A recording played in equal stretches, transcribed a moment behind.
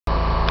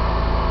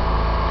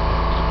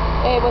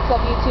Hey, what's up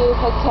YouTube?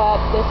 What's up?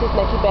 This is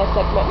Nikki Best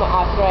Segment My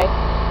After. I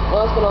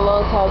know it's been a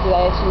long time since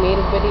I actually made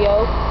a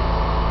video,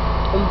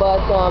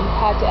 but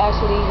had to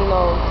actually,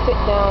 sit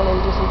down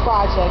and do some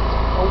projects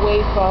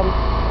away from,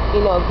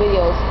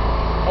 videos.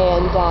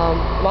 And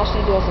I'm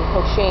actually doing some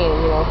crocheting,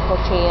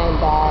 crocheting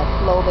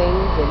clothing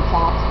and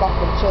tops, stuff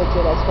for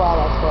children as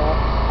well as for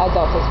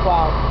adults as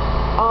well.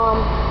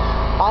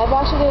 I've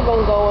actually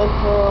been going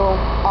through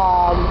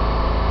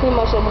pretty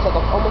much almost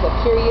a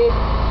period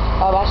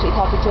of actually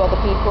talking to other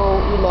people,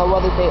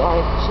 whether they are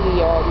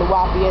actually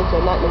Nuwaubians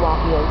or not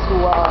Nuwaubians,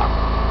 who are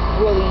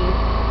really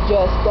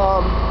just,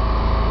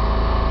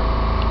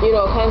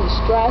 kind of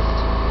stressed,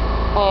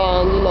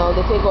 and,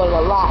 they take on a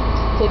lot,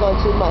 take on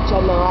too much.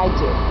 I know I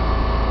do.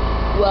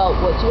 Well,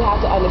 what you have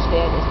to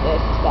understand is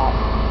this, is that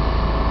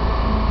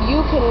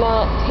you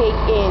cannot take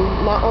in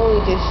not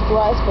only just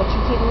stress, but you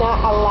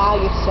cannot allow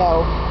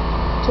yourself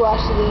to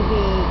actually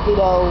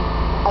be,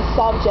 a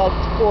subject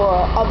for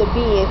other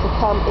beings to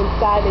come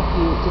inside of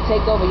you, to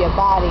take over your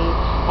body,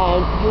 and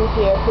you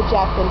here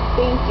projecting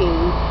thinking,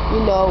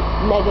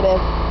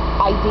 negative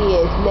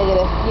ideas,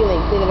 negative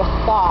feelings, negative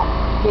thoughts,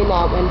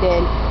 and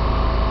then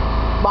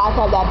by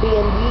the time that being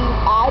leaves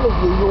out of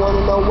you, you want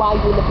to know why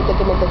you're in the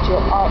predicament that you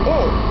are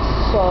in.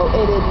 So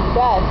it is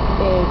best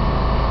if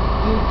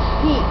you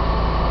keep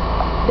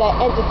that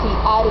entity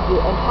out of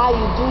you. And how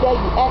you do that,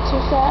 you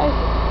exercise.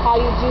 How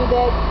you do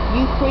that,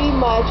 you pretty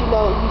much,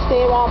 you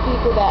stay around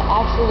people that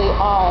actually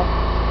are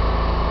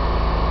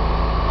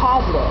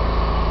positive.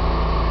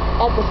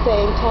 At the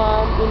same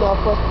time,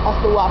 for us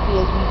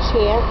Nuwaubians, we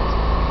chant,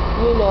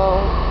 we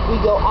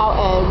go out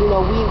and, we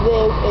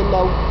live in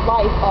the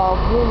life of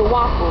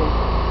Nuwaubu,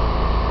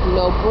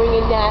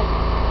 bringing that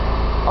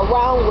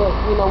around with,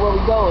 where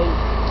we're going,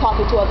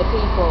 talking to other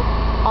people.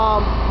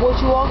 What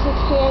you also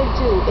can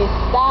do is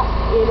stop,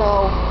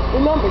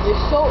 remember, your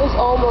soul is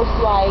almost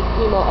like,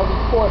 a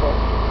recorder.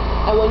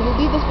 And when you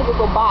leave this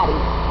physical body,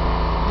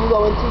 you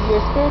go into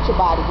your spiritual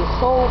body, your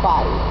soul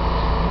body.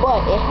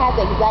 But it has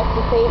exactly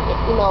the same,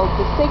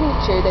 the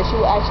signature that you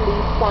will actually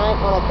sign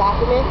on a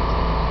document.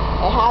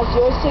 It has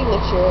your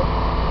signature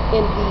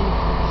in the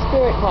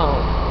spirit realm.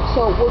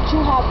 So what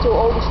you have to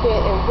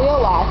understand and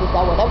realize is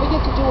that whatever you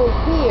get to do in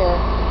here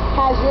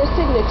has your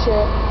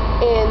signature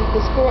in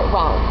the spirit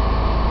realm.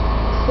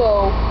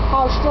 So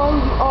how strong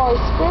you are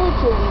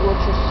spiritually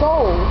with your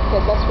soul,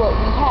 because that's what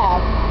we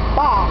have,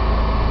 by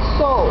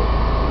soul.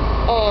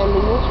 And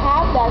when you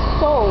have that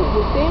soul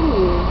within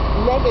you,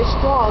 make it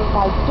strong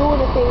by doing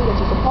the things that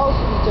you're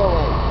supposed to be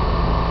doing.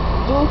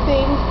 Do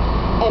things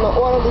in an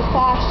orderly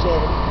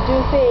fashion. Do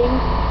things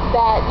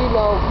that,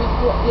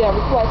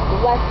 request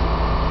less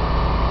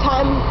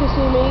time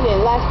consuming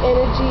and less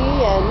energy,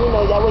 and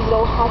that way you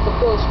don't have to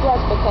feel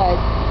stressed, because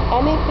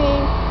anything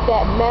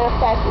that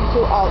manifests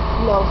into a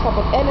type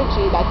of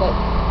energy, like a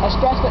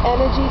stressful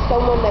energy,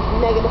 someone that's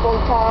negative all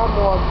the time,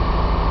 or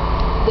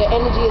their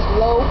energy is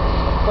low,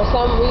 for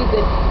some reason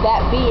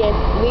that being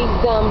leads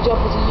them jump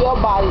into your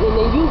body, and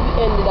then you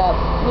ended up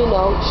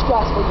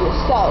stressed for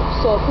yourself.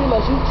 So pretty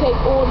much you take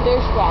on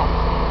their stress.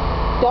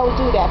 Don't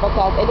do that,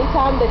 because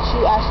anytime that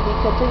you actually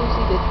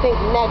continuously to think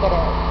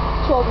negative,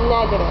 talk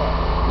negative,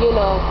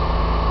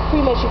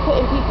 pretty much you're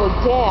putting people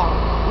down.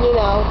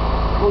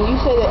 When you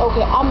say that,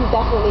 okay, I'm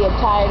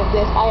tired of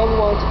this, I'm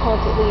going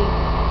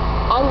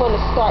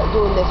to start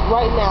doing this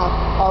right now,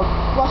 of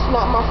flushing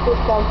out my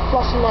system,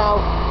 flushing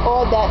out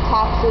all that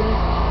toxins,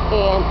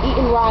 and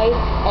eating right,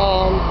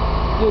 and,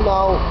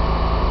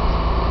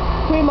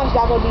 pretty much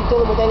not going to be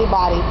dealing with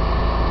anybody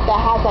that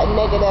has that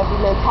negative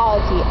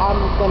mentality. I'm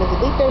going to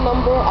delete their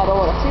number, I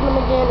don't want to see them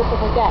again, and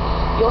stuff like that.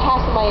 You'll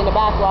have somebody in the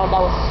background that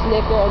will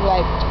snicker and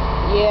be like,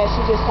 yeah,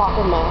 she's just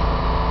talking mess.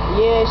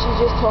 Yeah, she's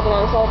just talking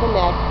out of her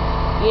neck.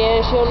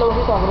 Yeah, she don't know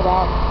what she's talking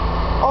about.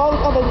 All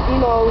the other,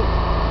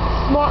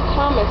 smart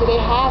comments that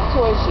they have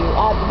towards you.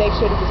 I have to make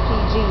sure this is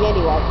PG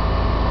anyway.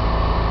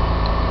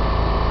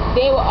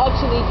 They will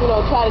actually,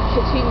 try to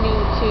continue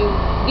to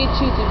get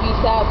you to be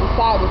side by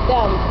side with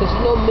them, because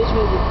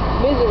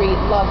misery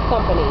loves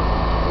company.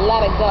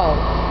 Let it go.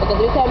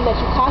 Because every time that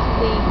you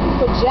constantly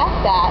project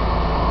that,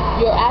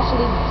 you're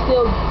actually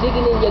still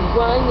digging in, you're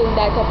grinding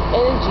that type of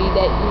energy,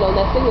 that,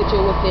 that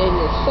signature within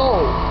your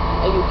soul,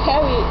 and you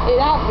carry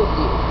it out with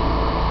you.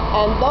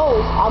 And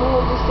those, I'm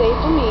going to say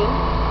for me,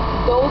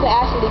 those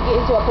that actually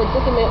get into a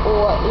predicament,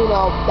 or,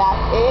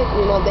 that's it,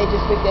 they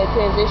just make that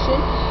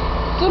transition,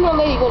 sooner or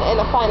later you're going to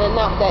end up finding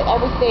out that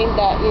everything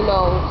that,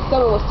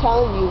 someone was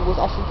telling you was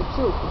actually the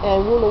truth.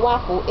 And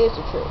Nuwaubu is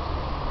the truth.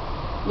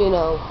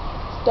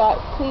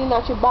 Start cleaning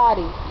out your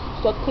body.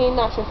 Start cleaning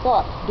out your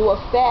thoughts. Do a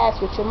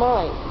fast with your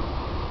mind.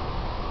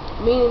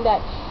 Meaning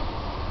that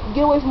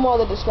get away from all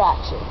the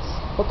distractions,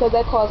 because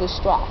that causes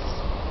stress.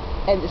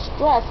 And the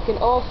stress can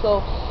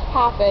also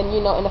happen,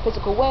 in a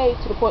physical way,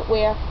 to the point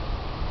where,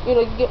 you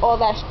get all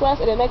that stress,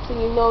 and the next thing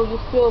you know, you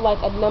feel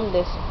like a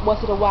numbness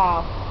once in a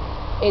while.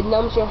 It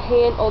numbs your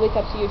hand all the way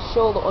up to your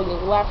shoulder on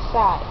your left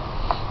side.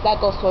 That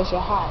goes towards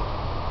your heart.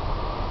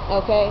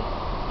 Okay?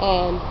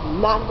 And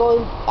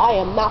I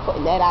am not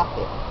putting that out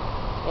there.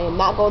 I am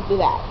not going to do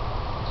that.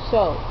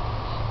 So,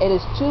 it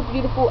is too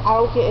beautiful. I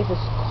don't care if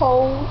it's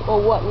cold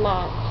or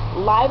whatnot.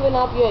 Liven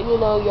up your,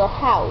 your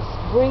house.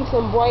 Bring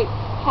some bright,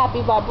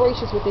 happy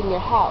vibrations within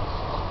your house.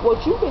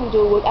 What you can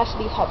do, what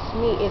actually helps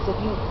me, is if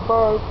you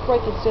burn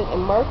frankincense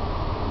and myrrh,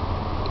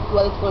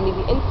 whether it's going to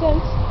be the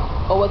incense,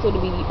 or whether it's going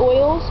to be the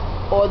oils,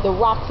 or the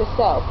rocks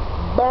itself.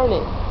 Burn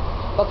it.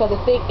 Because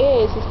the thing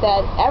is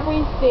that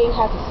everything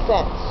has a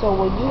scent. So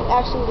when you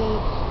actually,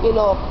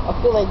 are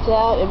feeling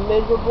down and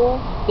miserable,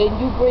 then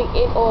you bring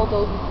in all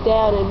those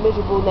down and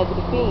miserable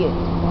negative beings,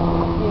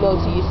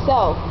 to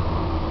yourself.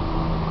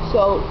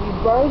 So you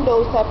burn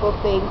those type of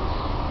things.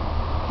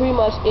 Pretty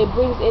much it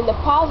brings in the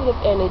positive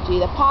energy,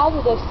 the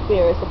positive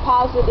spirits, the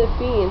positive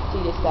beings to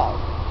yourself.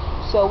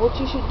 So what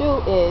you should do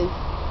is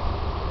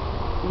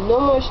no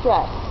more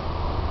stress.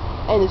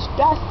 And the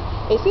stress,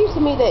 it seems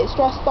to me that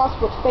stress starts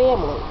with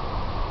family.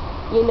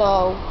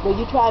 When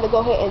you try to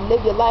go ahead and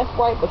live your life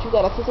right, but you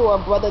got a sister or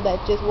a brother that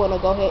just want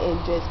to go ahead and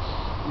just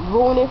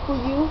ruin it for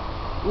you,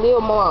 leave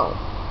them alone.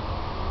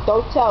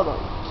 Don't tell them.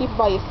 Keep it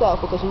by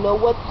yourself, because you know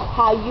what?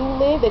 How you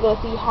live, they're going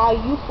to see how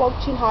you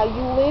function, how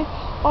you live.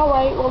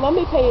 Alright, well, let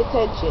me pay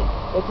attention.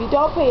 If you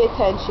don't pay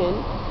attention,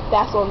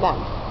 that's on them.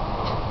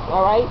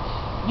 Alright?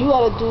 You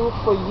got to do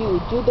for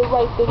you. Do the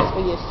right things for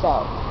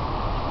yourself.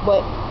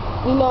 But,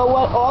 you know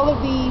what? All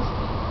of these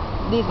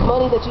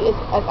money that is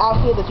out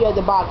here, that you have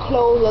to buy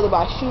clothes, you have to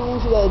buy shoes,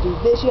 you got to do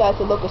this, you have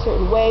to look a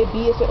certain way,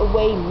 be a certain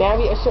way,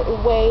 marry a certain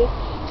way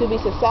to be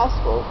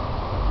successful.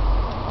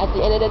 At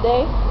the end of the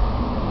day,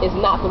 it's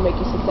not going to make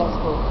you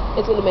successful.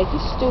 It's going to make you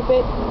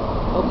stupid,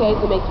 okay? It's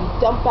going to make you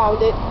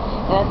dumbfounded,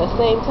 and at the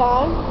same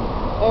time,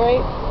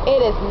 alright, it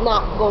is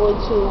not going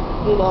to,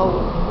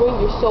 bring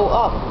your soul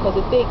up.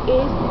 Because the thing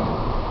is,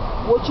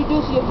 what you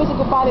do to your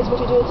physical body is what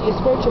you're doing to your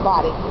spiritual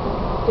body.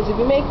 Because if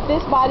you make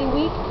this body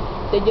weak,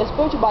 then your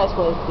spiritual body is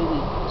going to be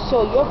weak.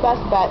 So your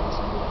best bet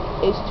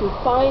is to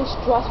find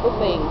stressful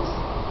things,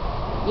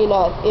 in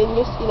your,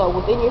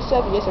 within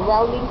yourself and your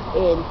surroundings,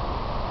 and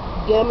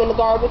get them in the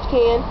garbage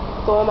can,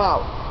 throw them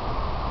out.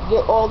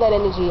 Get all that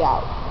energy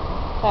out.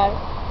 Okay?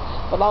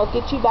 But I'll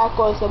get you back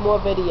on some more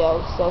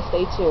videos, so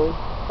stay tuned.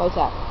 Hold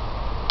tight.